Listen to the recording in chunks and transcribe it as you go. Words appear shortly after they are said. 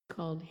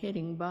called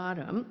Hitting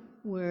Bottom.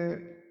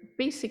 We're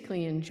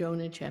basically in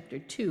Jonah chapter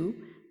 2,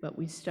 but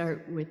we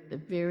start with the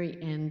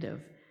very end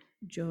of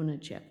Jonah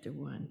chapter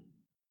 1.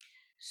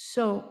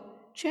 So,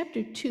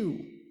 chapter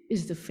 2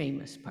 is the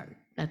famous part.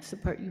 That's the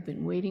part you've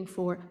been waiting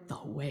for, the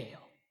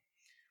whale,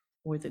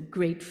 or the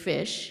great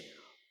fish,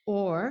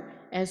 or,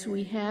 as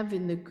we have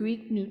in the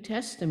Greek New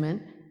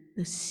Testament,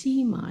 the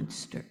sea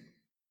monster.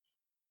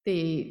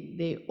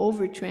 They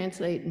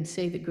over-translate and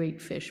say the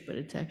great fish, but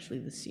it's actually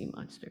the sea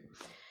monster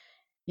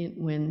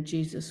when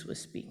Jesus was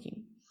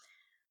speaking.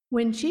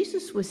 When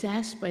Jesus was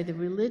asked by the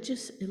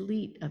religious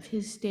elite of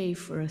his day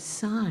for a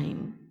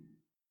sign,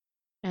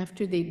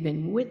 after they'd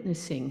been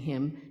witnessing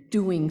him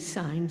doing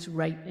signs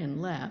right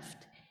and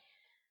left,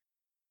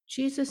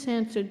 Jesus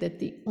answered that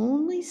the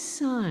only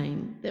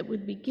sign that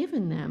would be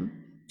given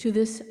them to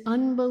this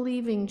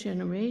unbelieving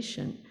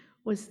generation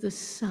was the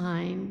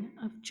sign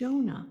of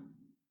Jonah.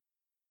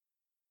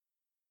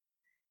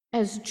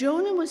 As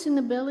Jonah was in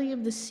the belly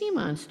of the sea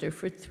monster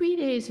for 3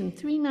 days and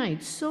 3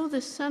 nights, so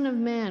the Son of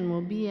Man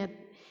will be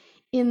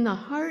in the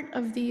heart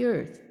of the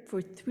earth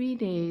for 3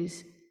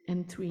 days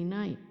and 3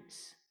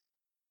 nights.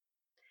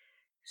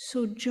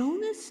 So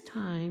Jonah's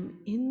time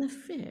in the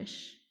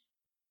fish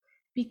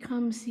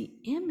becomes the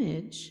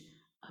image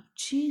of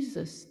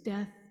Jesus'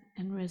 death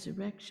and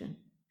resurrection,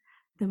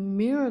 the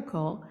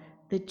miracle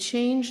that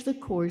changed the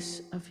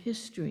course of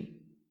history.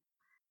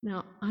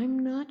 Now, I'm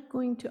not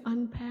going to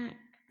unpack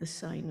the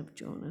sign of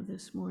Jonah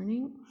this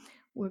morning.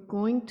 We're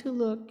going to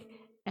look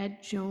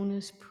at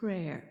Jonah's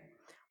prayer.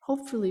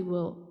 Hopefully,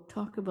 we'll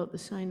talk about the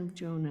sign of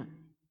Jonah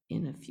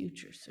in a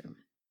future sermon.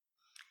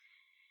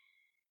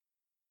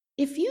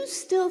 If you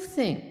still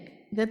think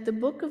that the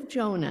book of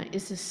Jonah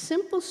is a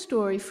simple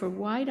story for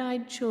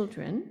wide-eyed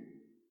children,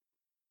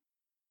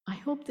 I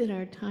hope that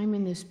our time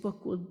in this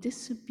book will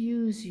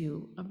disabuse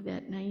you of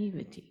that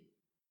naivety.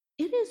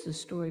 It is a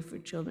story for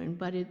children,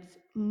 but it's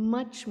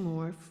much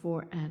more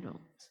for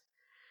adults.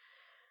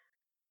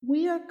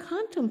 We are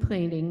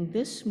contemplating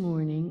this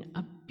morning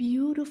a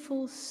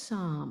beautiful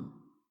psalm.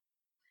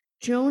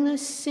 Jonah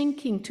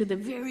sinking to the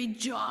very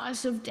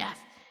jaws of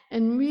death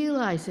and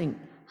realizing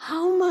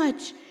how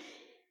much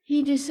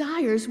he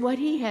desires what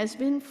he has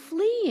been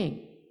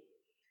fleeing.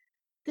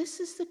 This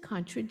is the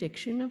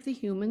contradiction of the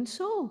human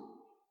soul.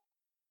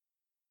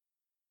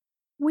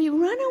 We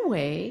run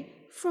away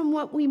from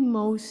what we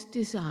most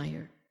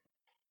desire,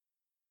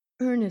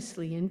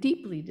 earnestly and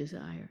deeply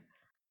desire.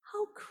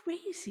 How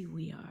crazy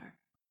we are.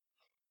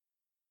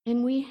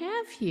 And we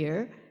have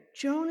here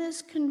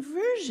Jonah's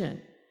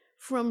conversion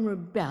from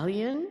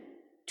rebellion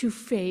to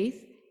faith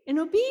and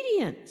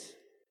obedience.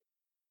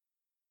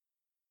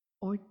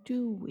 Or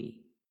do we?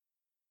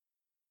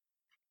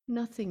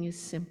 Nothing is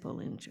simple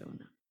in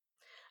Jonah.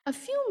 A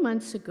few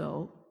months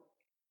ago,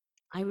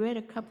 I read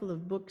a couple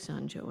of books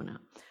on Jonah.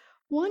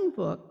 One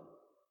book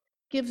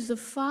gives the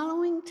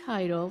following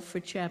title for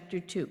chapter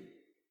 2,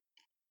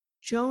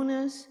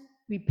 Jonah's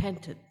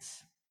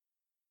Repentance.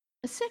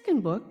 A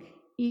second book,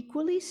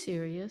 equally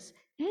serious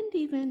and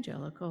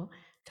evangelical,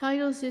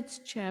 titles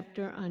its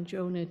chapter on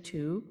Jonah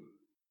 2,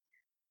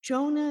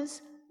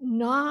 Jonah's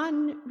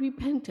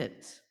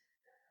Non-Repentance.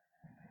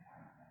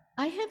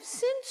 I have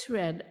since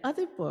read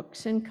other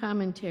books and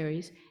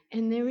commentaries,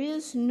 and there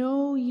is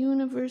no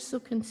universal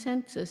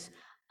consensus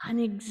on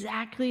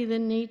exactly the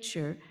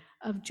nature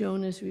of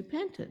Jonah's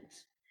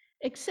repentance,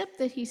 except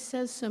that he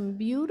says some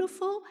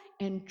beautiful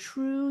and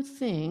true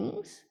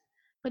things,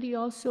 but he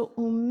also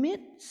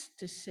omits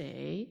to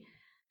say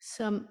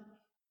some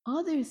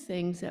other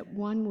things that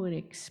one would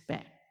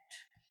expect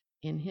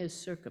in his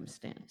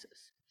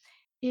circumstances.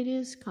 It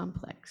is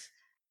complex,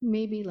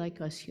 maybe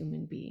like us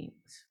human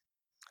beings.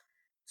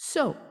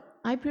 So,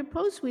 I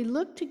propose we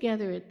look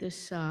together at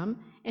this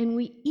psalm and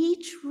we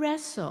each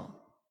wrestle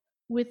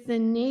with the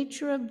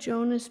nature of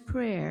Jonah's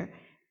prayer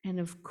and,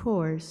 of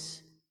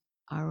course,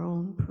 our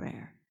own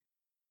prayer.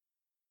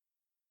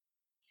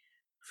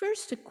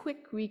 First, a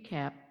quick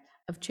recap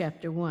of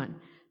chapter 1.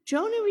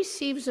 Jonah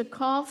receives a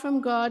call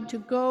from God to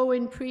go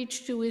and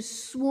preach to his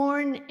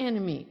sworn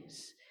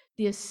enemies,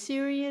 the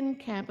Assyrian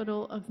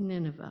capital of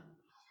Nineveh.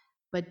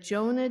 But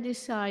Jonah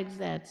decides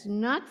that's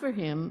not for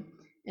him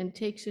and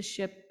takes a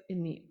ship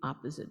in the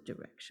opposite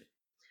direction.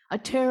 A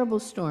terrible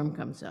storm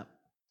comes up,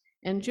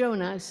 and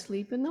Jonah,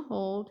 asleep in the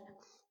hold,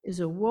 is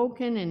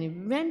awoken and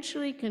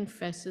eventually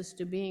confesses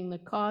to being the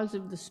cause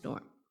of the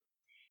storm.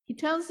 He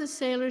tells the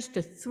sailors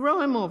to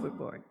throw him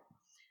overboard.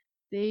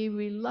 They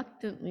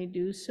reluctantly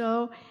do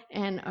so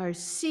and are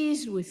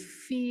seized with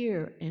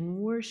fear and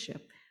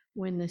worship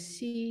when the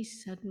sea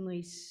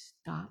suddenly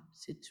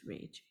stops its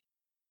raging.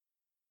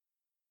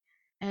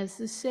 As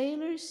the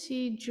sailors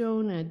see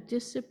Jonah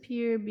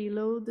disappear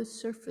below the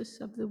surface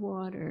of the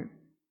water,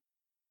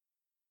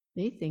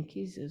 they think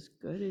he's as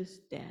good as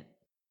dead.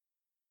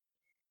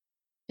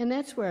 And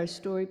that's where our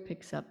story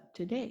picks up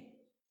today.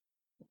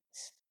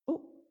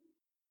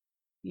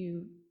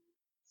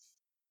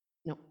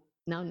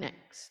 Now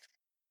next.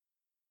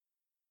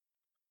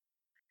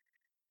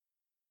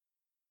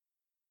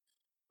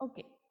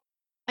 Okay,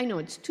 I know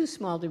it's too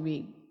small to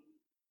read.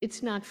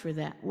 it's not for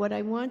that. What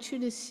I want you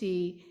to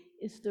see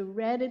is the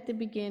red at the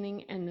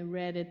beginning and the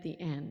red at the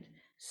end.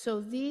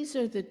 So these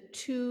are the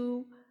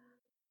two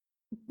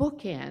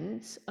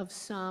bookends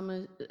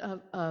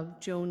of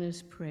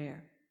Jonah's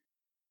prayer.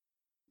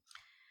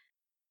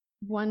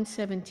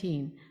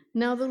 1:17.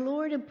 Now the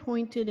Lord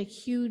appointed a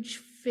huge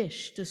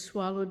fish to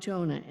swallow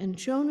Jonah, and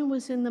Jonah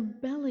was in the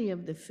belly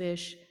of the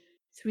fish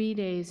 3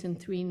 days and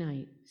 3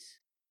 nights.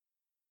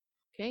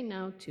 Okay,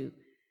 now to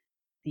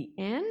the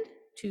end,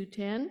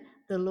 2:10.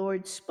 The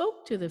Lord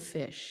spoke to the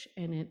fish,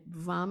 and it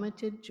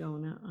vomited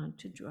Jonah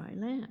onto dry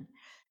land.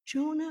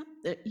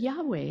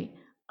 Yahweh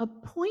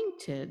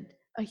appointed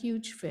a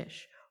huge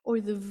fish,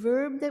 or the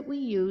verb that we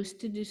use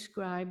to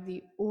describe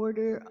the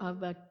order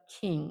of a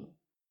king.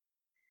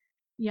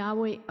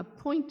 Yahweh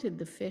appointed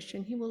the fish,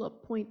 and he will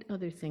appoint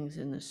other things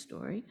in the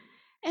story,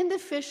 and the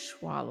fish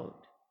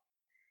swallowed.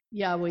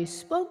 Yahweh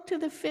spoke to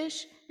the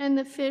fish, and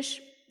the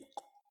fish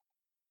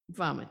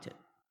vomited.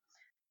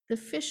 The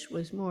fish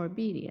was more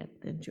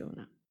obedient than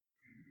Jonah.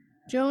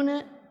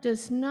 Jonah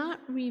does not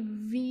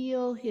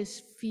reveal his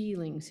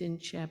feelings in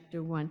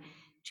chapter 1.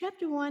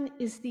 Chapter 1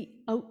 is the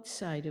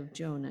outside of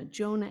Jonah,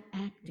 Jonah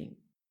acting.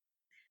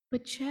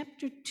 But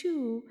chapter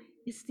 2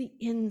 is the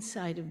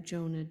inside of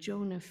Jonah,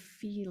 Jonah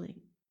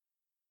feeling.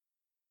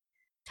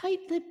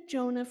 Tight-lipped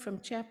Jonah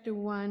from chapter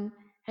 1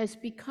 has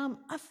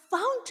become a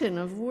fountain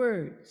of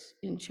words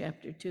in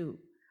chapter 2.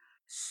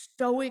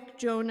 Stoic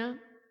Jonah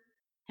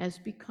has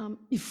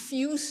become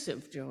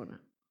effusive Jonah.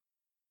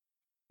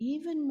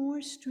 Even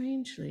more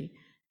strangely,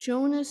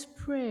 Jonah's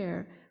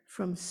prayer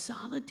from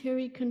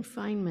solitary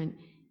confinement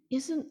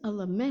isn't a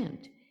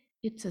lament,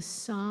 it's a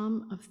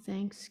psalm of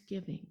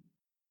thanksgiving.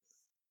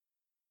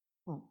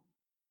 Oh,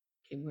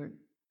 okay,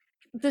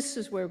 this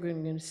is where we're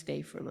going to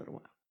stay for a little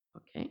while,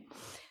 okay?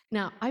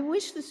 Now, I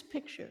wish this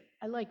picture,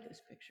 I like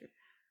this picture,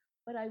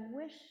 but I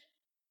wish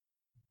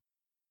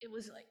it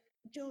was like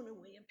Jonah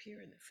way up here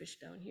and the fish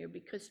down here,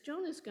 because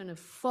Jonah's going to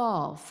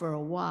fall for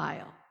a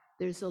while.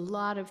 There's a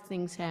lot of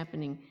things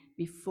happening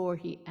before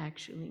he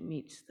actually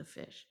meets the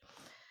fish.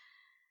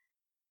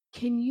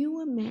 Can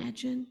you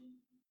imagine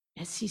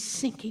as he's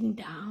sinking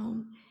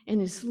down and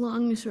his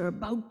lungs are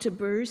about to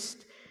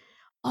burst,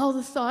 all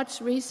the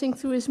thoughts racing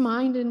through his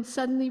mind, and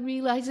suddenly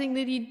realizing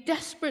that he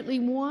desperately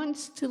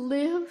wants to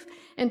live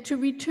and to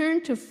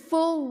return to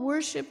full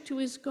worship to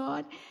his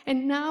God,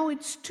 and now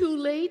it's too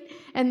late,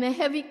 and the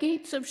heavy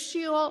gates of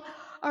Sheol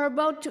are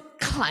about to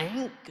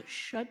clank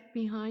shut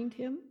behind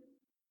him?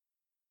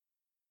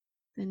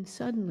 Then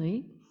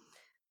suddenly,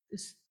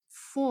 this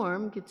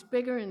form gets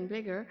bigger and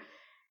bigger.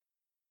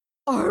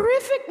 A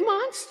horrific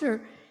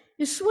monster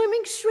is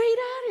swimming straight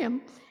at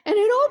him, and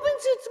it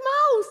opens its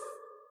mouth.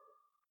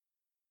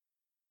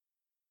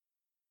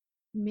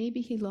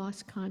 Maybe he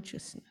lost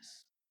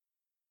consciousness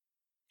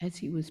as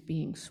he was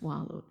being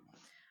swallowed.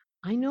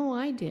 I know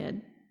I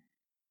did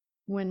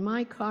when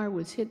my car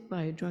was hit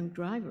by a drunk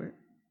driver.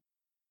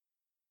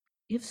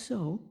 If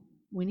so,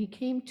 when he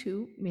came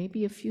to,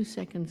 maybe a few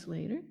seconds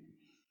later,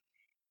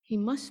 he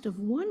must have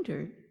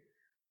wondered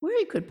where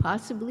he could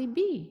possibly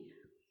be.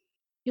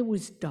 It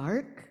was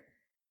dark,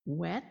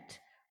 wet,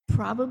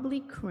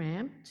 probably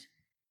cramped,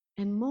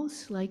 and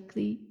most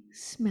likely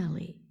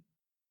smelly.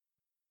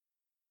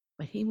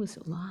 But he was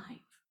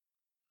alive.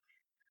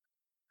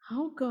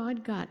 How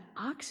God got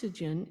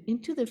oxygen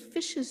into the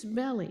fish's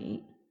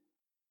belly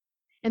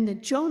and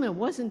that Jonah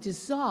wasn't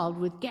dissolved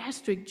with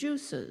gastric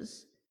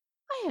juices,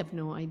 I have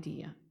no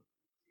idea.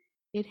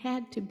 It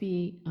had to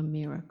be a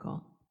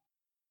miracle.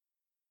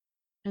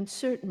 And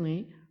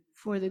certainly,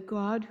 for the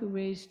God who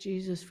raised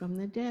Jesus from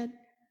the dead,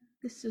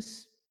 this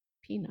is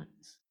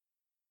peanuts.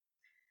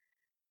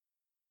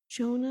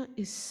 Jonah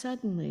is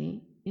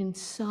suddenly in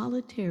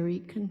solitary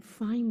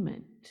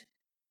confinement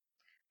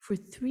for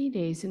 3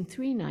 days and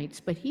 3 nights,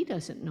 but he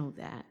doesn't know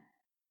that.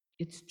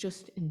 It's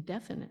just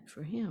indefinite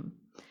for him.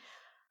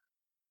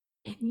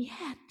 And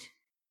yet,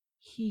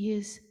 he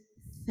is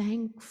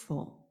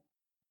thankful.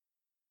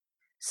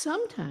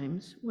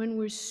 Sometimes, when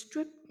we're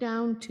stripped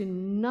down to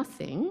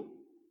nothing,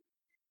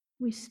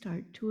 we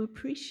start to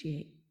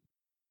appreciate.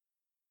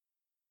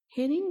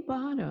 Hitting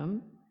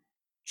bottom,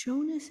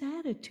 Jonah's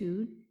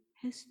attitude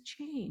has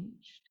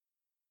changed.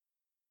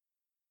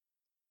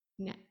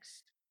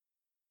 Next.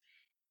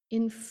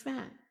 In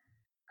fact,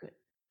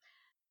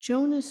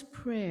 Jonah's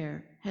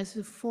prayer has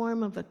the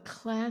form of a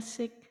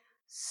classic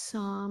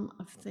psalm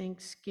of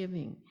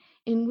thanksgiving,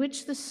 in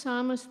which the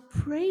psalmist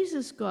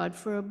praises God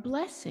for a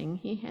blessing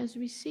he has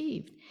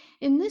received.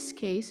 In this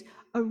case,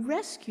 a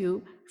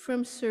rescue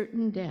from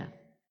certain death.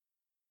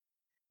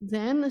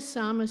 Then the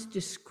psalmist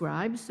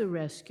describes the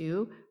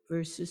rescue,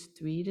 verses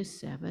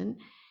 3-7,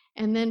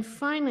 and then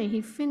finally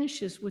he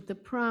finishes with the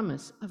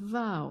promise, a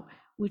vow,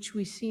 which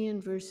we see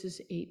in verses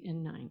 8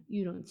 and 9.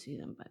 You don't see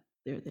them, but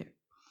they're there.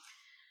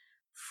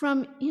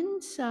 From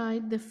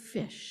inside the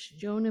fish,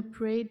 Jonah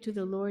prayed to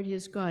the Lord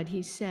his God.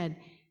 He said,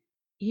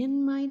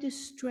 "In my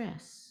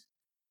distress,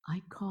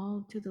 I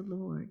called to the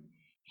Lord,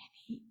 and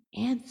he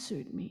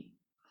answered me.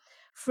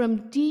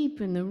 From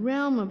deep in the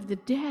realm of the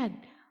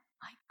dead,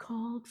 I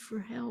called for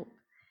help,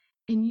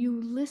 and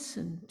you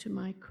listened to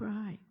my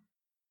cry.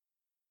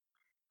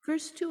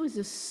 Verse 2 is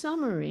a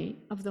summary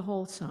of the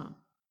whole psalm.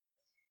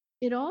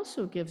 It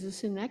also gives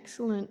us an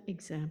excellent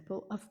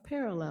example of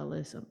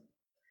parallelism.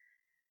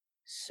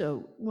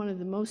 So, one of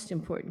the most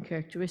important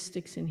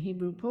characteristics in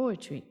Hebrew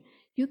poetry,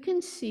 you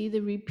can see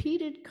the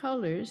repeated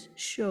colors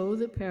show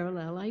the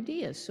parallel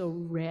ideas. So,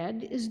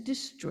 red is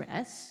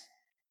distress,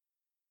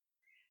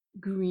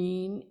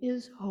 green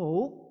is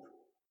hope.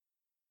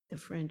 The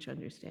French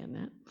understand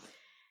that.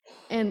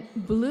 And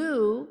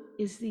blue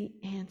is the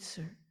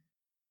answer.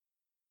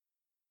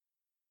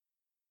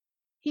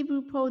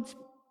 Hebrew poets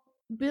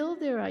build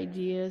their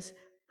ideas,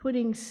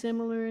 putting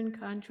similar and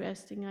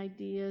contrasting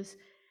ideas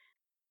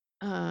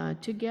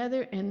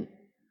together and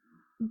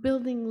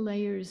building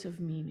layers of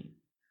meaning.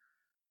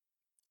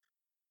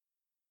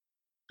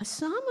 A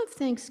psalm of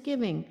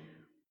thanksgiving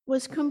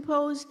was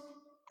composed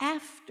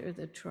after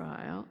the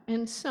trial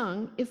and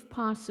sung, if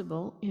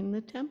possible, in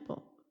the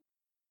temple.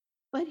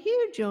 But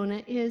here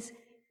Jonah is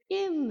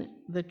in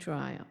the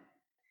trial.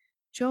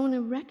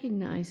 Jonah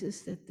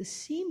recognizes that the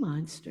sea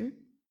monster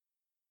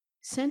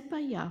sent by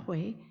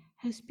Yahweh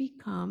has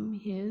become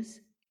his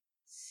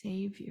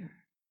savior,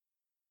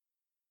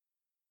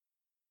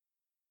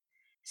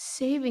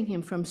 saving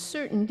him from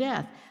certain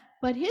death.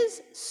 But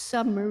his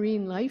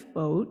submarine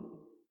lifeboat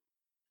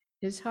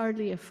is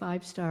hardly a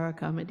 5-star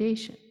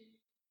accommodation.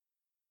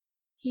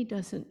 He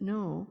doesn't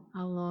know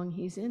how long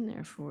he's in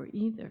there for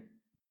either.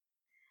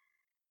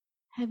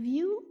 Have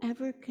you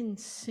ever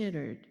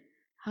considered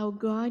how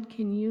God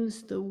can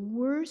use the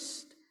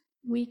worst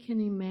we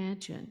can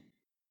imagine,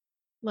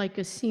 like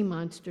a sea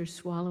monster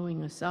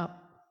swallowing us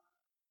up,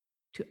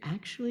 to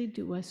actually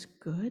do us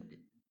good?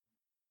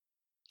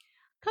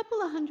 A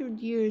couple of hundred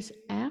years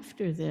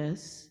after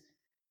this,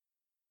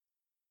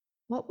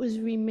 what was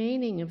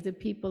remaining of the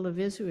people of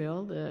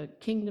Israel, the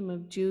kingdom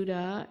of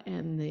Judah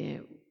and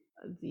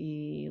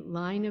the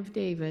line of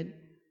David,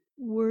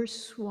 were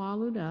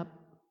swallowed up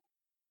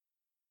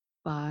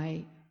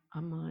by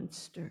a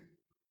monster.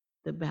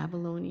 The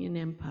Babylonian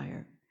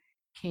Empire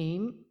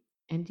came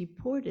and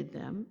deported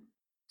them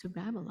to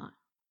Babylon.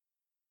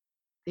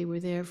 They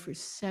were there for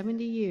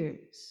 70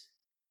 years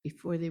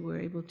before they were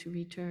able to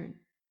return.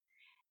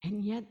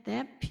 And yet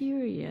that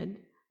period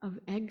of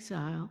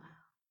exile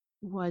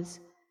was,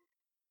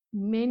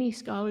 many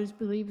scholars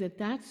believe that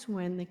that's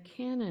when the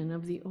canon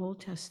of the Old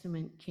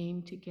Testament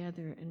came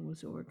together and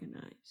was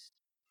organized.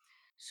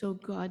 So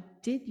God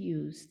did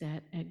use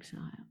that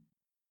exile.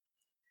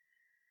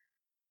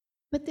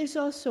 But there's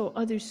also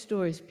other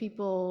stories,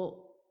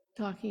 people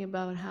talking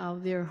about how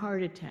their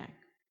heart attack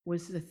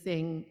was the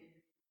thing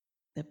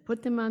that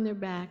put them on their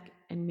back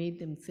and made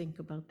them think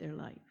about their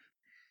life.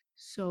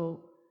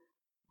 So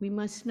we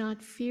must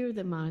not fear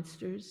the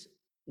monsters.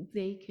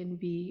 They can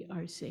be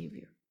our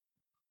savior.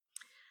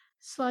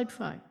 Slide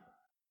 5.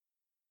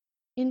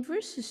 In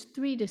verses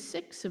 3 to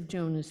 6 of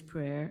Jonah's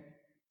prayer,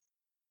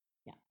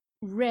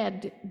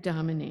 red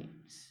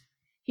dominates.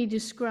 He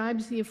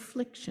describes the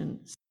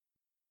afflictions.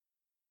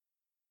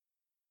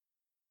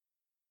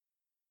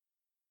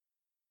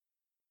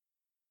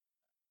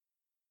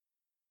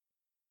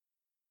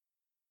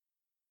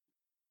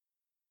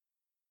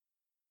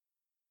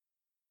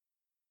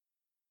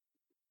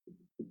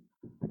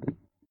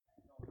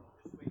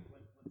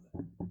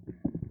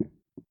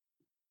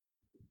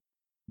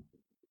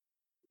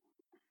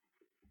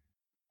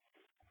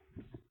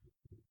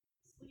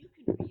 Well, you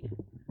can read it.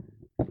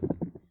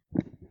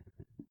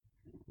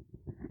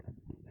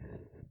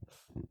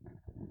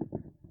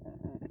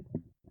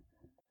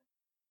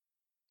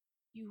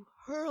 You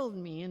hurled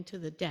me into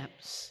the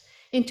depths,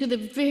 into the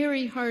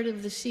very heart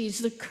of the seas.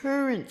 The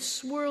currents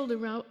swirled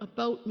around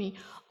about me.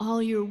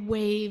 All your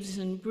waves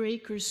and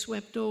breakers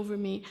swept over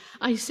me.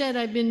 I said,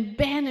 I've been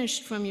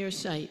banished from your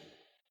sight.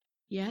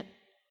 Yet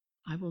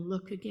I will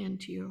look again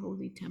to your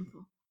holy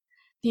temple.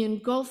 The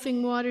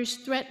engulfing waters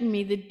threatened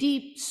me. The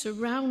deep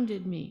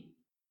surrounded me.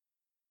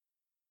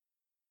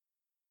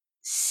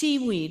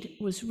 Seaweed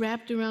was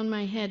wrapped around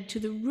my head. To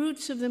the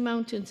roots of the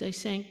mountains I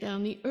sank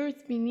down. The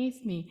earth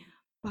beneath me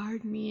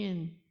barred me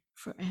in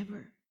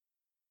forever.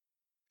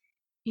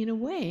 In a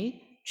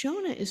way,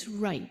 Jonah is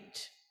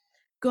right.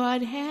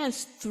 God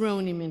has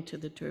thrown him into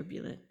the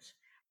turbulence,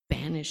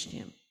 banished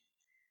him.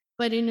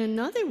 But in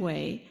another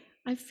way,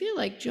 I feel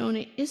like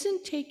Jonah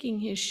isn't taking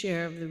his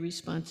share of the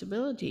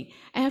responsibility.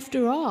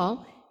 After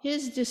all,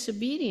 his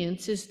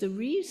disobedience is the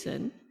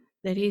reason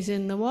that he's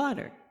in the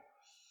water.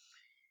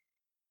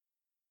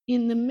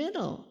 In the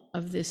middle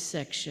of this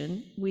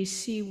section, we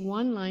see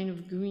one line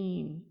of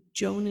green,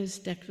 Jonah's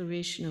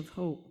declaration of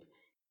hope.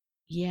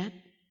 Yet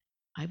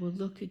I will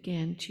look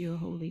again to your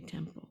holy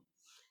temple.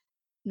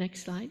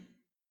 Next slide.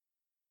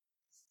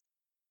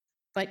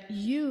 But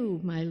you,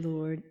 my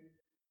Lord,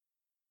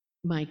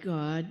 my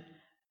God,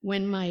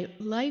 when my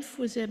life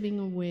was ebbing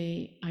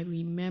away, I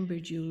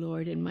remembered you,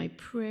 Lord, and my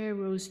prayer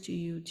rose to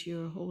you, to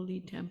your holy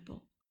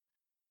temple.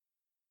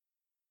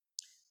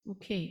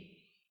 Okay,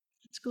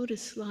 let's go to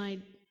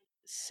slide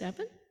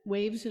 7,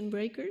 waves and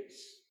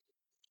breakers.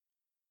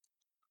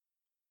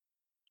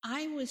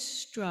 I was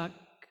struck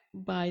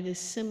by the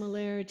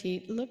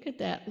similarity. Look at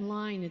that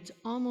line, it's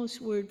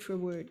almost word for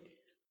word.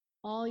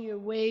 All your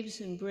waves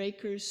and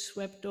breakers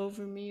swept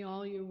over me,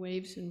 all your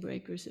waves and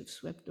breakers have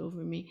swept over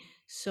me.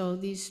 So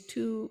these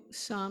two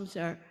Psalms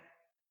are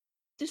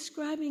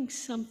describing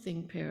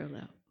something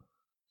parallel.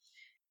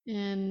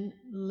 And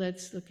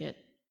let's look at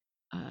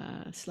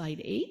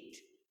slide 8.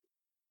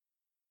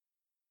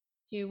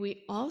 Here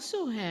we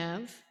also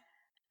have,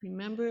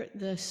 remember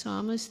the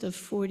psalmist of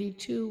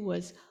 42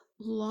 was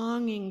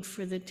longing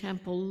for the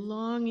temple,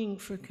 longing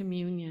for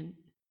communion,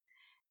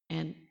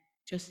 and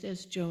just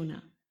as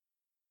Jonah.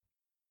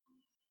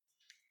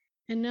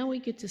 And now we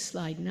get to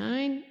slide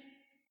 9.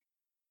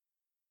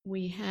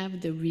 We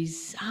have the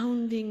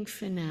resounding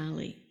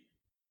finale.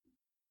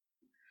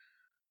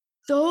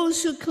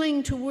 Those who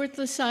cling to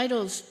worthless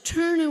idols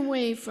turn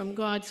away from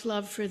God's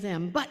love for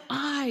them. But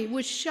I,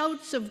 with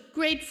shouts of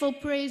grateful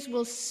praise,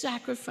 will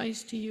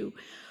sacrifice to you.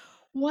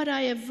 What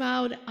I have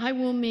vowed, I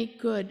will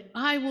make good.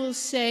 I will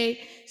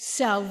say,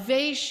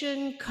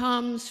 salvation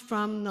comes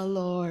from the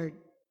Lord.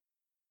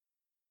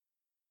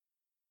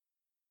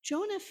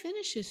 Jonah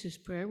finishes his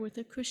prayer with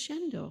a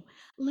crescendo,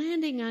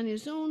 landing on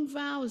his own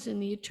vows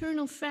and the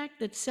eternal fact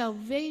that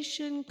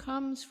salvation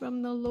comes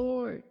from the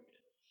Lord.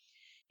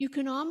 You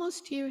can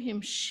almost hear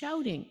him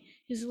shouting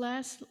his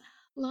last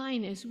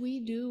line as we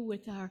do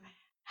with our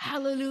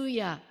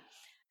hallelujah,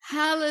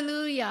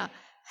 hallelujah,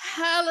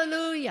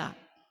 hallelujah.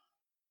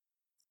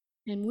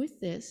 And with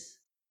this,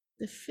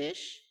 the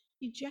fish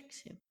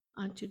ejects him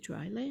onto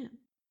dry land.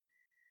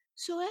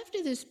 So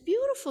after this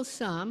beautiful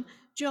psalm,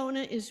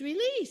 Jonah is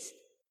released.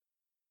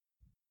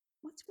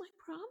 What's my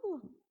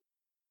problem?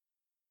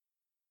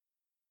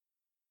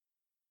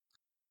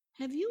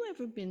 Have you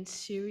ever been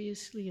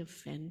seriously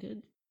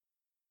offended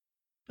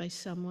by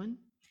someone?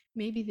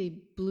 Maybe they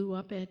blew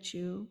up at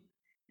you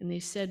and they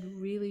said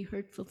really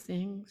hurtful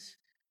things,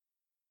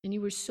 and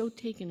you were so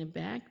taken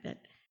aback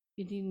that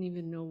you didn't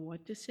even know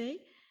what to say.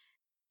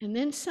 And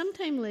then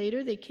sometime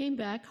later, they came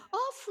back,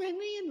 all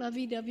friendly and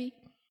lovey-dovey.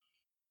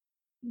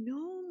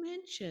 No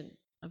mention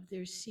of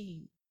their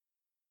scene.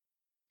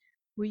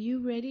 Were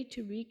you ready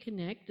to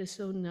reconnect as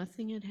though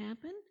nothing had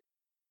happened?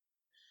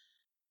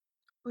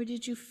 Or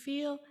did you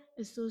feel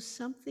as though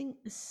something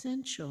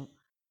essential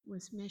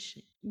was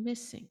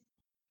missing?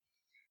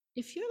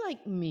 If you're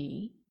like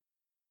me,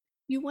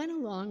 you went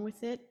along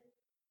with it,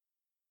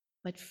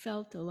 but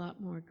felt a lot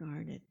more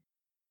guarded.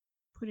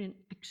 Put an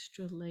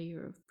extra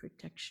layer of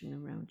protection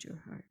around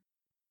your heart.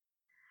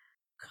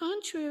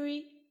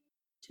 Contrary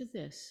to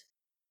this,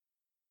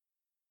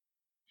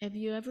 have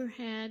you ever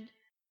had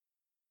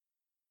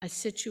a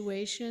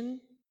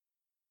situation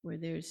where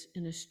there's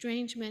an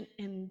estrangement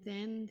and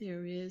then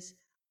there is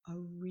a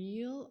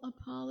real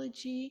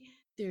apology,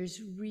 there's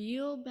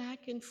real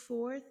back and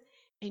forth,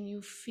 and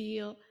you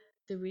feel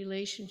the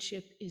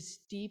relationship is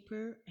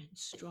deeper and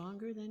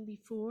stronger than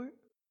before?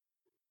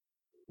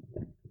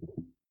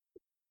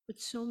 But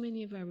so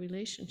many of our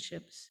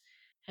relationships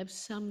have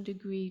some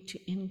degree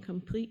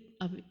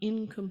of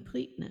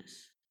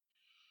incompleteness.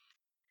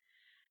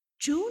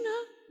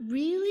 Jonah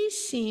really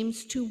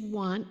seems to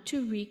want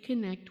to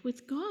reconnect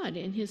with God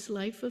in his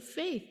life of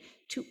faith,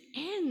 to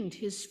end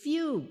his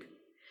fugue.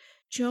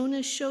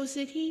 Jonah shows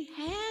that he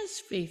has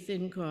faith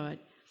in God,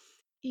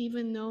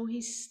 even though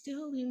he's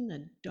still in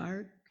the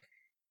dark,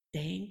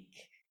 dank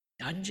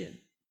dungeon.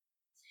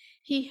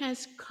 He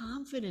has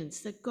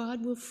confidence that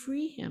God will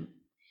free him.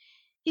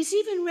 He's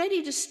even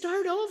ready to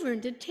start over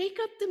and to take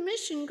up the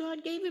mission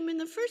God gave him in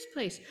the first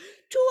place,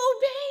 to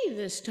obey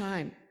this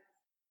time.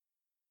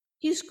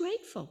 He's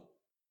grateful.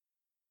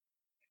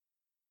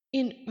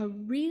 In a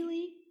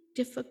really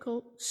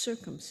difficult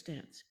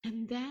circumstance,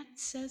 and that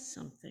says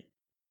something.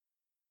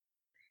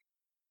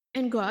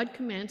 And God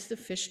commands the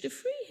fish to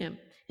free him.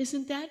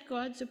 Isn't that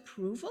God's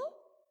approval?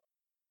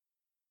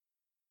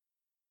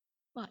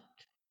 But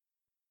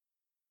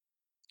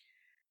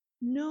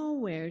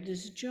nowhere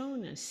does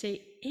Jonah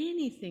say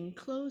anything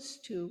close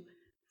to,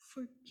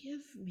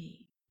 forgive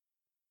me.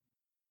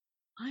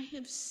 I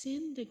have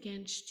sinned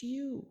against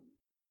you.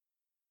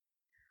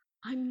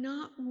 I'm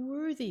not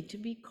worthy to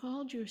be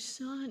called your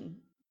son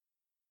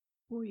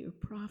or your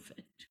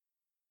prophet.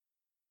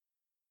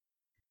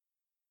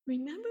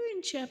 Remember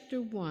in chapter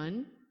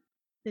 1,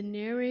 the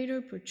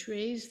narrator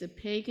portrays the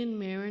pagan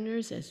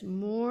mariners as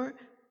more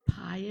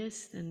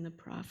pious than the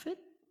prophet.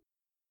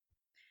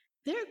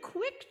 They're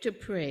quick to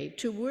pray,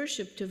 to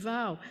worship, to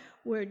vow,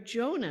 where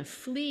Jonah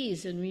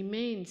flees and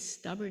remains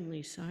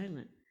stubbornly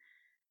silent.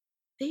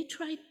 They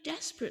tried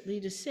desperately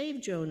to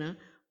save Jonah,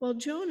 while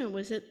Jonah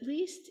was at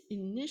least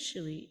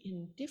initially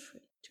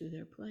indifferent to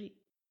their plight.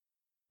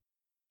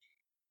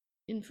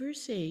 In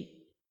verse 8,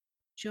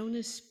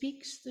 Jonah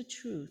speaks the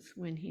truth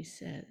when he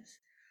says,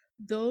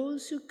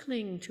 those who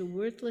cling to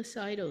worthless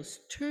idols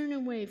turn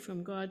away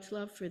from God's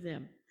love for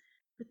them.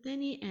 But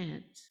then he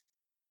adds,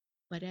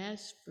 but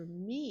as for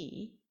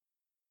me,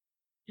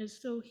 as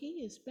though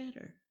he is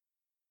better,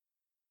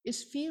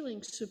 is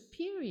feeling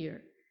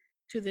superior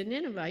to the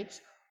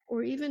Ninevites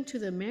or even to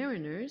the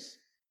mariners,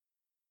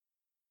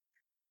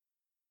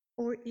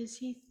 Or is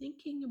he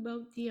thinking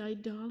about the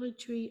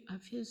idolatry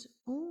of his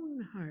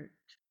own heart,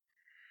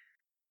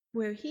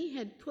 where he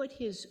had put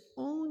his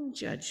own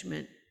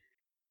judgment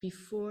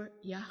before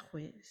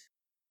Yahweh's?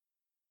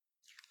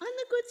 On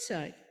the good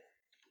side,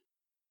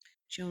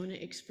 Jonah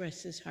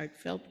expresses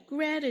heartfelt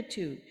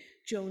gratitude.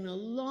 Jonah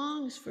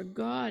longs for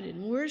God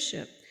and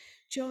worship.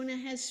 Jonah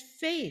has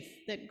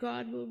faith that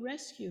God will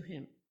rescue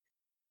him,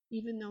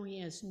 even though he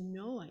has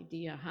no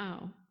idea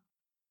how.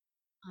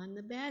 On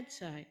the bad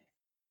side,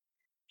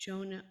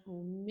 Jonah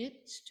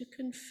omits to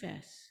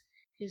confess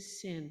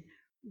his sin,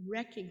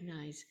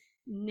 recognize,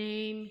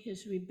 name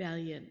his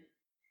rebellion.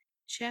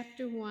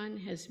 Chapter 1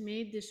 has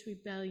made this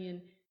rebellion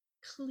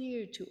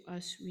clear to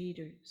us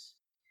readers.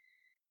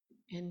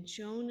 And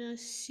Jonah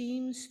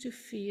seems to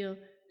feel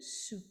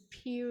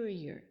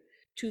superior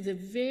to the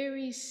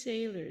very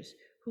sailors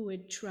who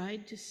had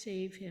tried to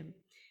save him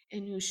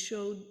and who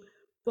showed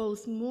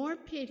both more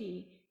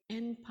pity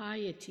and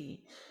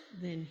piety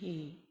than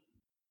he.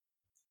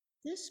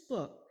 This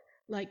book,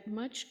 like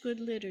much good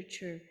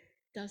literature,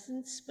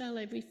 doesn't spell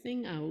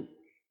everything out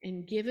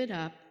and give it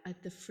up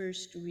at the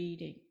first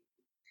reading,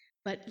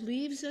 but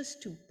leaves us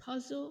to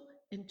puzzle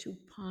and to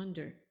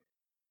ponder.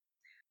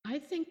 I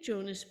think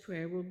Jonah's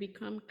prayer will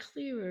become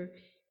clearer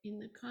in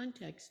the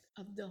context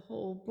of the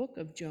whole book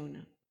of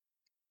Jonah.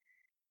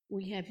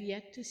 We have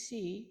yet to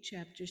see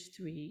chapters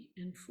 3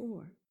 and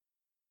 4.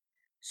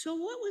 So,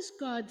 what was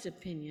God's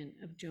opinion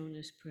of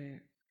Jonah's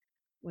prayer?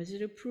 Was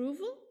it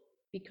approval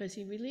because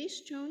he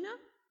released Jonah?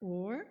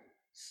 Or,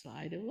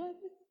 slide 11,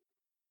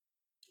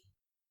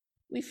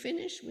 we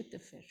finish with the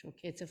fish.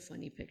 Okay, it's a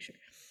funny picture.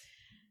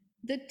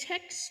 The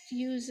text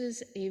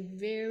uses a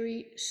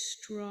very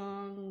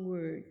strong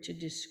word to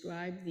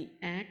describe the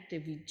act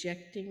of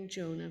ejecting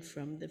Jonah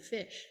from the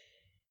fish.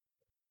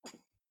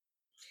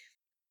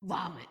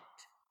 Vomit,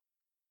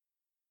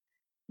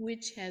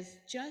 which has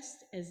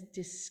just as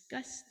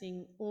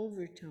disgusting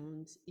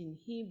overtones in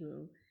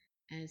Hebrew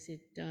as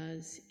it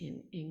does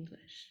in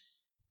English.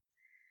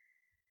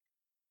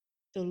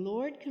 The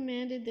Lord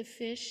commanded the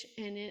fish,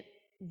 and it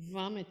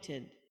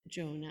vomited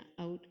Jonah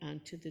out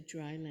onto the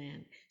dry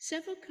land.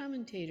 Several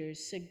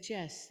commentators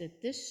suggest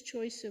that this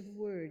choice of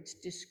words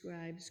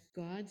describes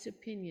God's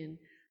opinion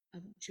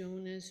of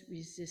Jonah's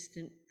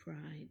resistant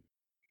pride,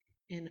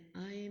 and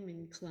I am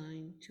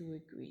inclined to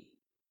agree.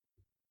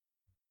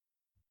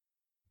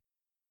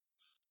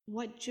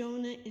 What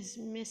Jonah is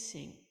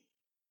missing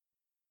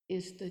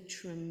is the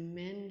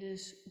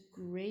tremendous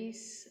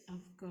grace of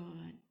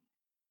God.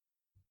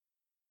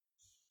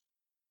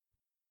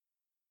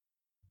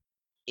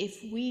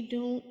 If we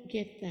don't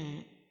get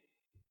that,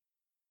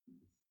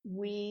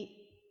 we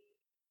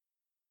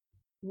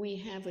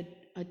have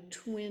a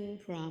twin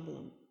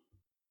problem.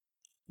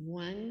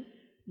 One,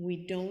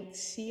 we don't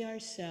see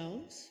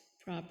ourselves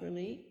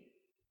properly.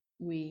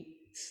 We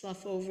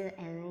slough over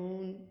our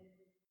own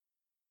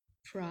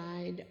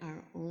pride,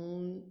 our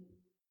own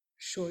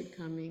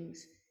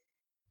shortcomings,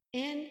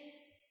 and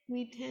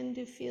we tend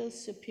to feel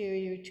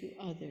superior to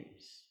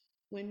others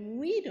when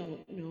we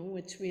don't know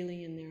what's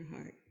really in their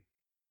heart.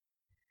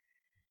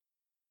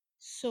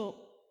 So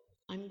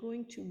I'm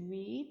going to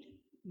read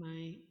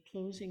my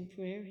closing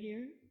prayer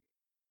here.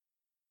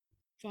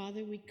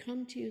 Father, we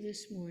come to you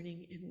this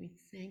morning and we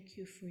thank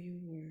you for your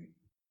word.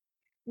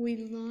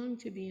 We long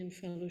to be in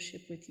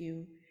fellowship with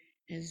you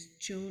as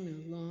Jonah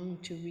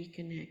longed to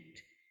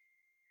reconnect.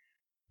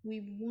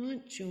 We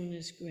want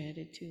Jonah's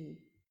gratitude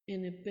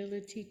and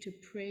ability to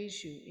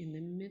praise you in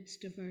the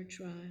midst of our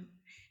trial,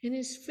 and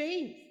his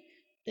faith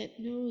that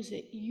knows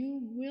that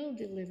you will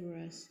deliver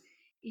us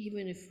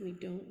even if we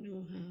don't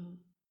know how.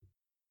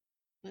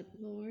 But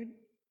Lord,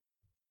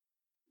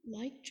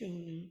 like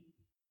Jonah,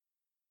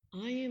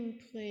 I am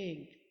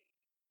plagued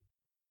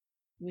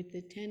with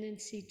the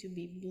tendency to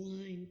be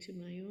blind to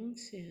my own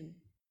sin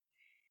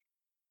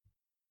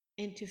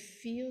and to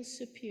feel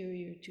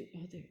superior to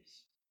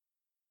others.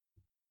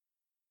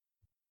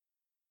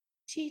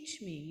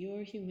 Teach me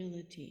your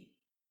humility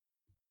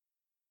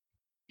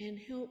and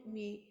help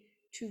me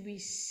to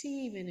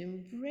receive and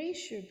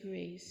embrace your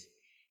grace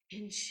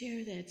and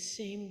share that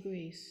same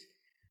grace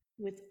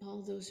with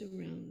all those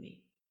around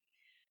me.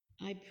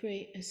 I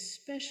pray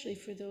especially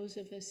for those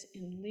of us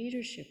in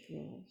leadership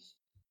roles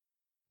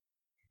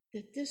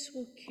that this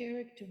will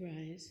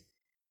characterize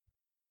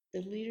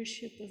the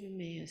leadership of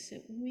Emmaus,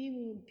 that we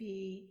will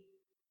be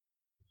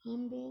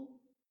humble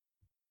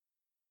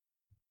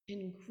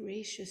and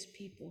gracious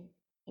people,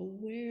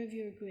 aware of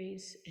your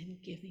grace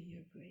and giving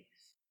your grace.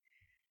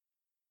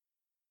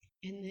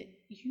 And that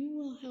you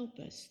will help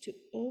us to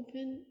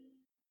open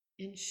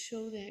and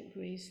show that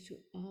grace to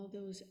all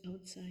those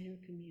outside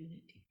our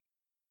community.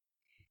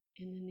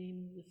 In the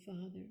name of the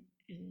Father,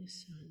 and the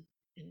Son,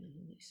 and the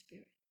Holy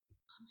Spirit.